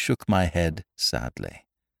 I shook my head sadly.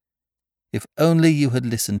 "If only you had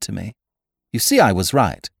listened to me. You see I was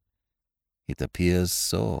right." "It appears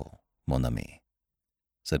so, mon ami,"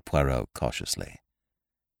 said Poirot cautiously.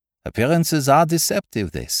 "Appearances are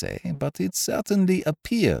deceptive, they say, but it certainly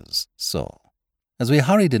appears so." As we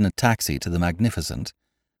hurried in a taxi to the Magnificent,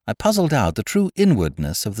 I puzzled out the true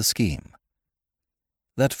inwardness of the scheme.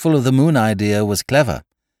 That full of the moon idea was clever.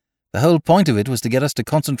 The whole point of it was to get us to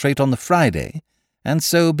concentrate on the Friday, and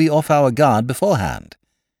so be off our guard beforehand.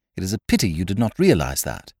 It is a pity you did not realize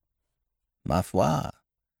that. "Ma foi,"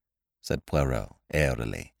 said Poirot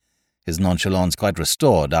airily, his nonchalance quite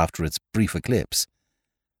restored after its brief eclipse.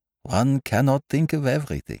 "One cannot think of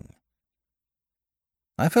everything."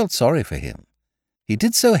 I felt sorry for him. He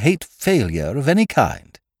did so hate failure of any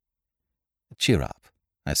kind. "Cheer up,"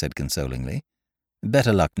 I said consolingly.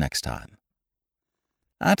 "Better luck next time."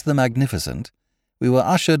 At the Magnificent, we were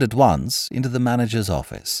ushered at once into the manager's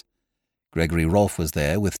office. Gregory Rolfe was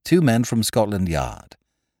there with 2 men from Scotland Yard.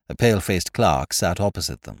 A pale-faced clerk sat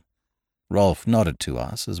opposite them. Rolfe nodded to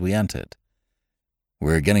us as we entered.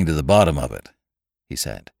 "We're getting to the bottom of it," he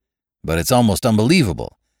said. "But it's almost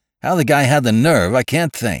unbelievable. How the guy had the nerve, I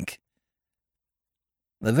can't think."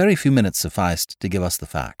 A very few minutes sufficed to give us the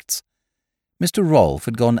facts. Mr. Rolfe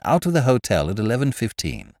had gone out of the hotel at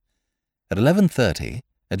 11:15. At 11:30,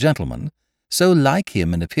 a gentleman, so like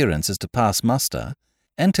him in appearance as to pass muster,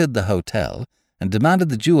 entered the hotel and demanded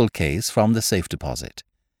the jewel case from the safe deposit.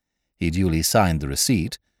 He duly signed the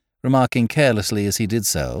receipt, remarking carelessly as he did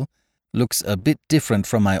so, "Looks a bit different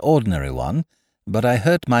from my ordinary one, but I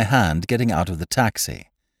hurt my hand getting out of the taxi."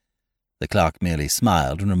 The clerk merely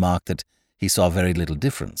smiled and remarked that he saw very little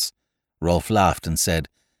difference. Rolfe laughed and said,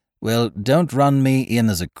 "Well, don't run me in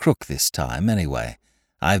as a crook this time, anyway.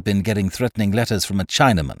 I've been getting threatening letters from a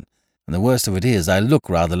Chinaman, and the worst of it is I look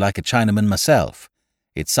rather like a Chinaman myself.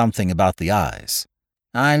 It's something about the eyes."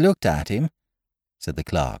 "I looked at him," said the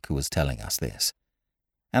clerk who was telling us this,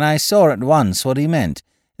 "and I saw at once what he meant.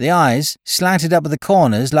 The eyes slanted up at the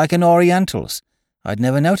corners like an Oriental's. I'd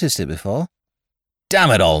never noticed it before."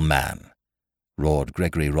 "Damn it, old man!" roared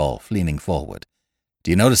Gregory Rolfe, leaning forward.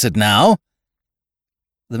 "Do you notice it now?"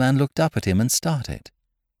 The man looked up at him and started.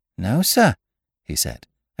 "No, sir," he said.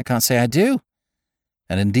 "I can't say I do."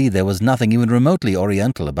 And indeed there was nothing even remotely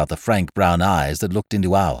Oriental about the frank brown eyes that looked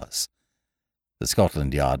into ours. The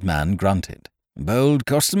Scotland Yard man grunted. "Bold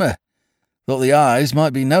customer. Thought the eyes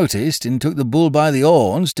might be noticed and took the bull by the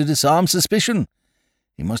horns to disarm suspicion.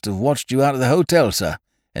 He must have watched you out of the hotel, sir,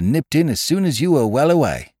 and nipped in as soon as you were well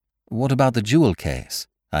away." "What about the jewel case?"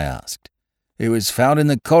 I asked. "It was found in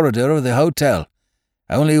the corridor of the hotel.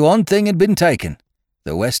 Only one thing had been taken,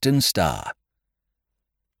 the Western Star."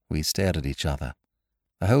 We stared at each other.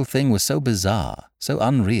 The whole thing was so bizarre, so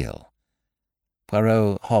unreal.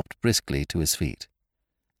 Poirot hopped briskly to his feet.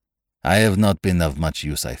 "I have not been of much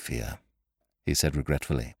use, I fear," he said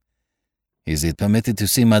regretfully. "Is it permitted to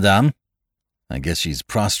see Madame?" "I guess she's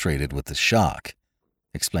prostrated with the shock,"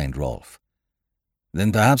 explained Rolfe.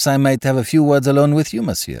 "Then perhaps I might have a few words alone with you,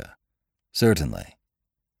 monsieur." "Certainly."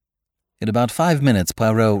 In about 5 minutes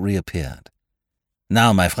Poirot reappeared.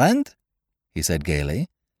 "Now, my friend," he said gaily,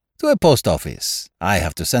 "to a post office. I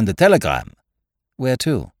have to send a telegram." "Where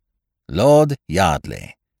to?" "Lord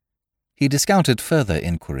Yardley." He discounted further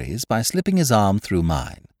inquiries by slipping his arm through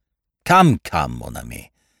mine. Come, mon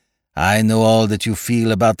ami. I know all that you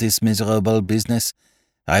feel about this miserable business.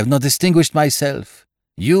 I have not distinguished myself.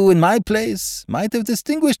 You, in my place, might have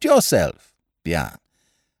distinguished yourself. Bien.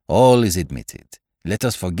 All is admitted. Let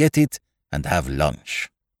us forget it and have lunch."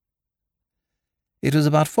 It was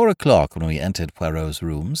about 4 o'clock when we entered Poirot's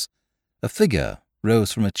rooms. A figure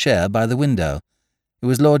rose from a chair by the window. It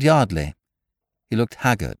was Lord Yardley. He looked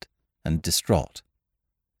haggard and distraught.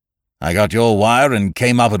 "I got your wire and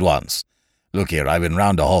came up at once. Look here, I've been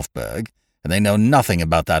round to Hofburg, and they know nothing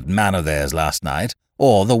about that man of theirs last night,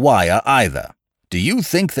 or the wire either. Do you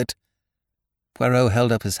think that—" Poirot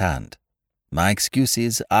held up his hand. "My excuse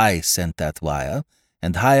is I sent that wire,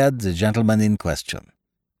 and hired the gentleman in question."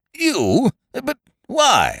 "You? But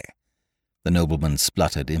why?" the nobleman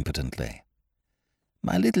spluttered impotently.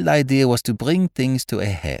 "My little idea was to bring things to a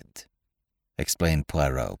head," explained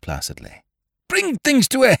Poirot placidly. "Bring things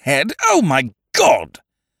to a head? Oh, my God!"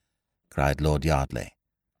 cried Lord Yardley.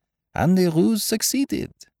 "And the ruse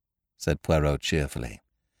succeeded," said Poirot cheerfully.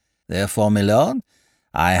 "Therefore, my lord,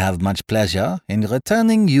 I have much pleasure in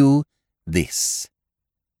returning you this."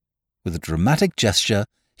 With a dramatic gesture,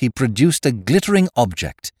 he produced a glittering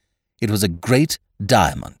object. It was a great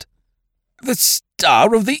diamond. "The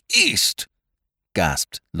Star of the East!"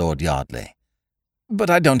 gasped Lord Yardley. "But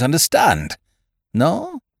I don't understand."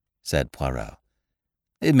 "No?" said Poirot.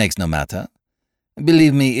 "It makes no matter.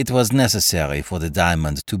 Believe me, it was necessary for the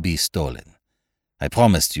diamond to be stolen. I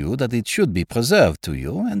promised you that it should be preserved to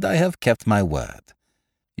you, and I have kept my word.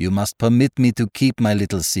 You must permit me to keep my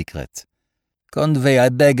little secret. Convey, I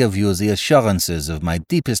beg of you, the assurances of my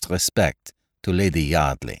deepest respect to Lady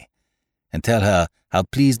Yardley, and tell her how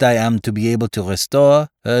pleased I am to be able to restore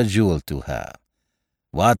her jewel to her.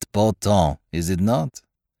 What beau temps, is it not?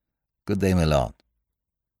 Good day, my lord."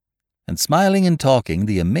 And smiling and talking,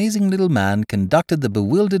 the amazing little man conducted the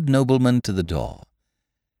bewildered nobleman to the door.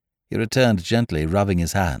 He returned gently, rubbing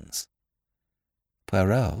his hands.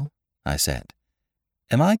 "Poirot," I said,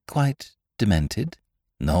 "am I quite demented?"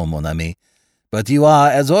 "No, mon ami, But you are,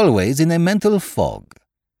 as always, in a mental fog."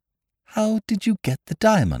 "How did you get the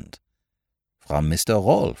diamond?" "From Mr.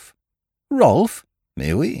 Rolfe." "Rolfe?"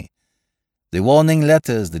 "Mais oui. The warning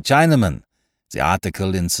letters, the Chinaman, the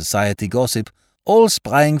article in Society Gossip, all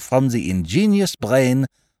sprang from the ingenious brain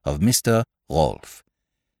of Mr. Rolfe.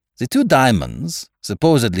 The two diamonds,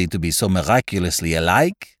 supposedly to be so miraculously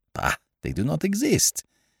alike, they do not exist.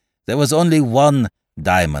 There was only one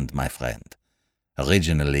diamond, my friend.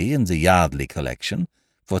 Originally in the Yardley collection,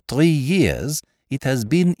 for 3 years it has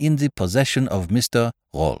been in the possession of Mr.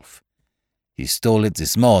 Rolfe. He stole it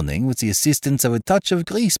this morning with the assistance of a touch of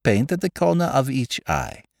grease paint at the corner of each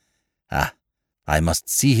eye. I must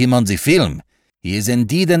see him on the film. He is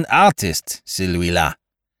indeed an artist, celui-là."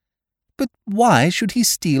 "But why should he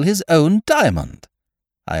steal his own diamond?"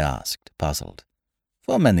 I asked, puzzled.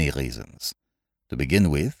 "For many reasons. To begin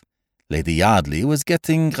with, Lady Yardley was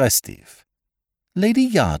getting restive." "Lady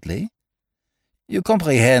Yardley?" "You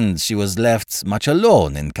comprehend, she was left much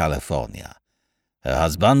alone in California. Her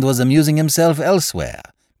husband was amusing himself elsewhere.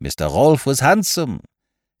 Mr. Rolfe was handsome.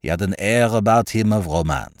 He had an air about him of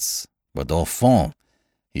romance. But au fond,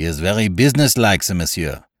 he is very businesslike, ce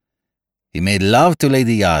monsieur. He made love to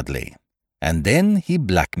Lady Yardley, and then he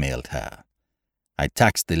blackmailed her. I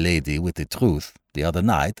taxed the lady with the truth the other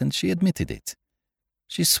night, and she admitted it.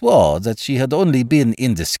 She swore that she had only been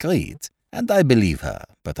indiscreet, and I believe her,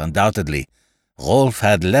 but undoubtedly Rolfe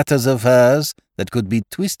had letters of hers that could be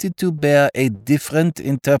twisted to bear a different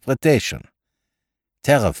interpretation.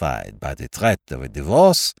 Terrified by the threat of a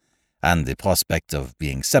divorce and the prospect of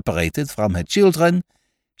being separated from her children,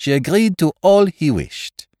 she agreed to all he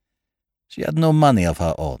wished. She had no money of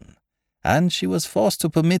her own, and she was forced to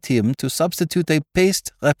permit him to substitute a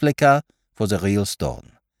paste replica for the real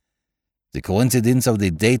stone. The coincidence of the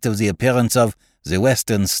date of the appearance of the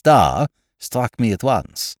Western Star struck me at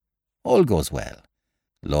once. All goes well.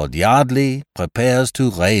 Lord Yardley prepares to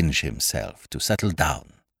range himself, to settle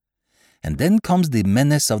down. And then comes the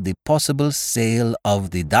menace of the possible sale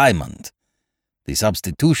of the diamond. The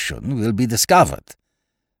substitution will be discovered.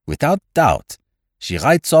 Without doubt, she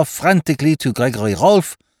writes off frantically to Gregory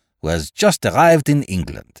Rolfe, who has just arrived in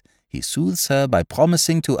England. He soothes her by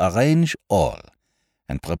promising to arrange all,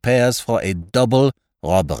 and prepares for a double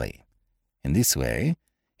robbery. In this way,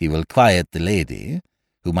 he will quiet the lady,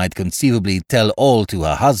 who might conceivably tell all to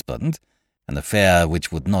her husband, an affair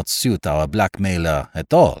which would not suit our blackmailer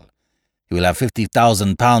at all. He will have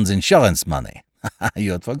 £50,000 insurance money.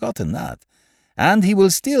 You had forgotten that. And he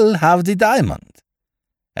will still have the diamond.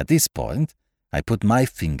 At this point, I put my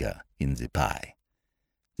finger in the pie.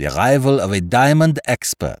 The arrival of a diamond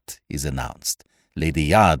expert is announced. Lady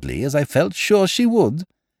Yardley, as I felt sure she would,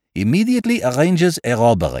 immediately arranges a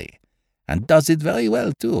robbery, and does it very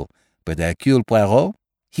well too. But Hercule Poirot,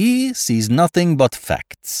 he sees nothing but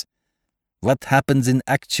facts. What happens in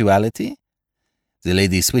actuality? The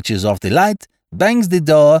lady switches off the light, bangs the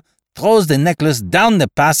door, throws the necklace down the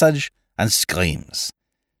passage, and screams.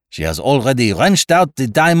 She has already wrenched out the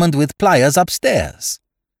diamond with pliers upstairs.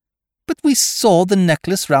 "But we saw the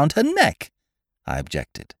necklace round her neck," I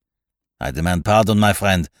objected. "I demand pardon, my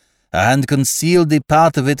friend. Her hand concealed the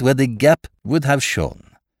part of it where the gap would have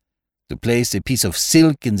shown. To place a piece of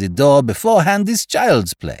silk in the door beforehand is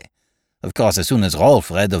child's play. Of course, as soon as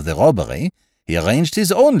Rolfe read of the robbery, he arranged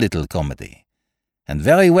his own little comedy. And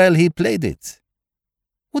very well he played it."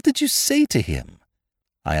 "What did you say to him?"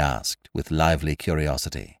 I asked with lively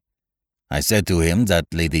curiosity. "I said to him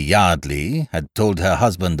that Lady Yardley had told her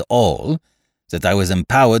husband all, that I was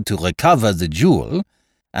empowered to recover the jewel,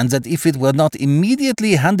 and that if it were not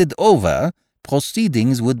immediately handed over,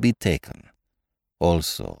 proceedings would be taken.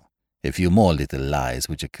 Also, a few more little lies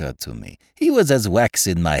which occurred to me. He was as wax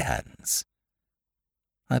in my hands."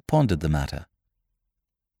 I pondered the matter.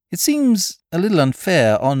 "It seems a little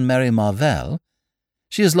unfair on Mary Marvell.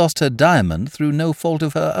 She has lost her diamond through no fault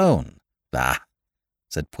of her own." "Bah!"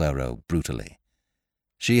 said Poirot brutally.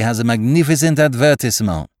 "She has a magnificent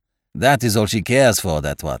advertisement. That is all she cares for,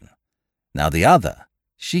 that one. Now the other,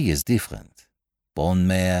 she is different. Bonne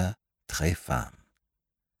mère, très femme."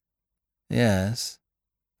 "Yes,"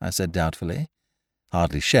 I said doubtfully,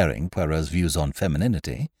 hardly sharing Poirot's views on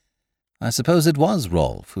femininity. "I suppose it was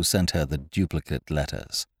Rolfe who sent her the duplicate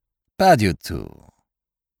letters." "Pas du tout,"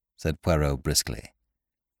 said Poirot briskly.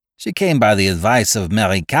 "She came by the advice of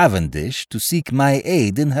Mary Cavendish to seek my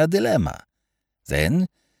aid in her dilemma. Then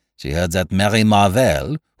she heard that Mary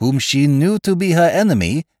Marvell, whom she knew to be her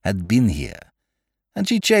enemy, had been here, and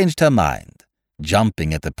she changed her mind,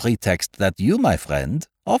 jumping at the pretext that you, my friend,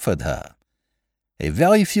 offered her. A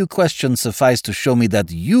very few questions sufficed to show me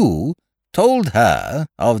that you told her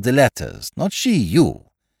of the letters, not she you.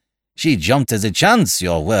 She jumped at the chance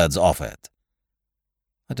your words offered.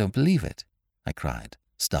 I don't believe it, I cried,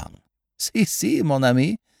 stung. Si, mon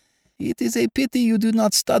ami. It is a pity you do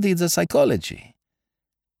not study the psychology.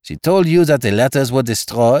 She told you that the letters were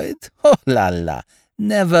destroyed? Oh la la!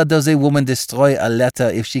 Never does a woman destroy a letter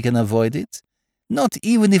if she can avoid it, not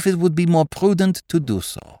even if it would be more prudent to do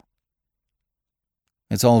so.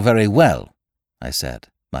 It's all very well, I said,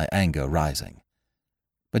 my anger rising.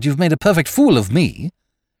 But you've made a perfect fool of me,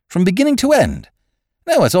 from beginning to end.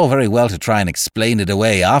 Now, it's all very well to try and explain it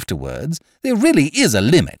away afterwards. There really is a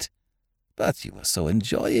limit. But you were so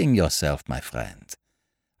enjoying yourself, my friend.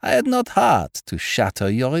 I had not heart to shatter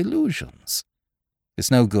your illusions. It's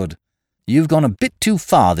no good. You've gone a bit too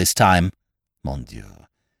far this time. Mon Dieu.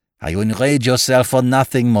 Are you enraged yourself for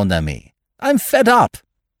nothing, mon ami? I'm fed up.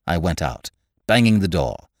 I went out, banging the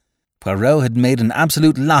door. Poirot had made an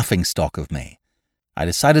absolute laughingstock of me. I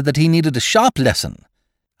decided that he needed a sharp lesson.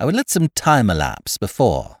 I would let some time elapse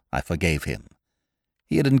before I forgave him.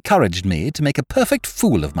 He had encouraged me to make a perfect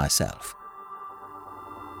fool of myself.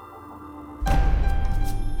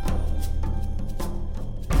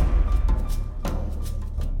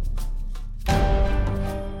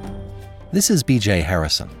 This is B.J.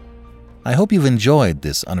 Harrison. I hope you've enjoyed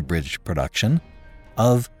this unabridged production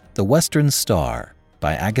of The Western Star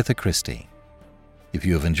by Agatha Christie. If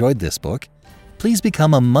you have enjoyed this book, please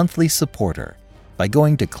become a monthly supporter by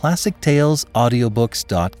going to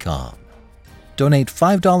ClassicTalesAudiobooks.com. Donate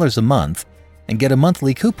 $5 a month and get a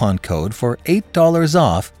monthly coupon code for $8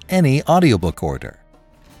 off any audiobook order.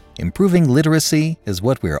 Improving literacy is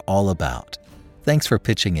what we're all about. Thanks for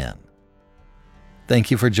pitching in.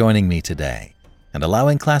 Thank you for joining me today and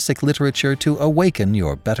allowing classic literature to awaken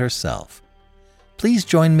your better self. Please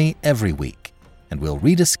join me every week, and we'll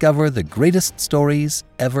rediscover the greatest stories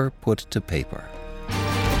ever put to paper.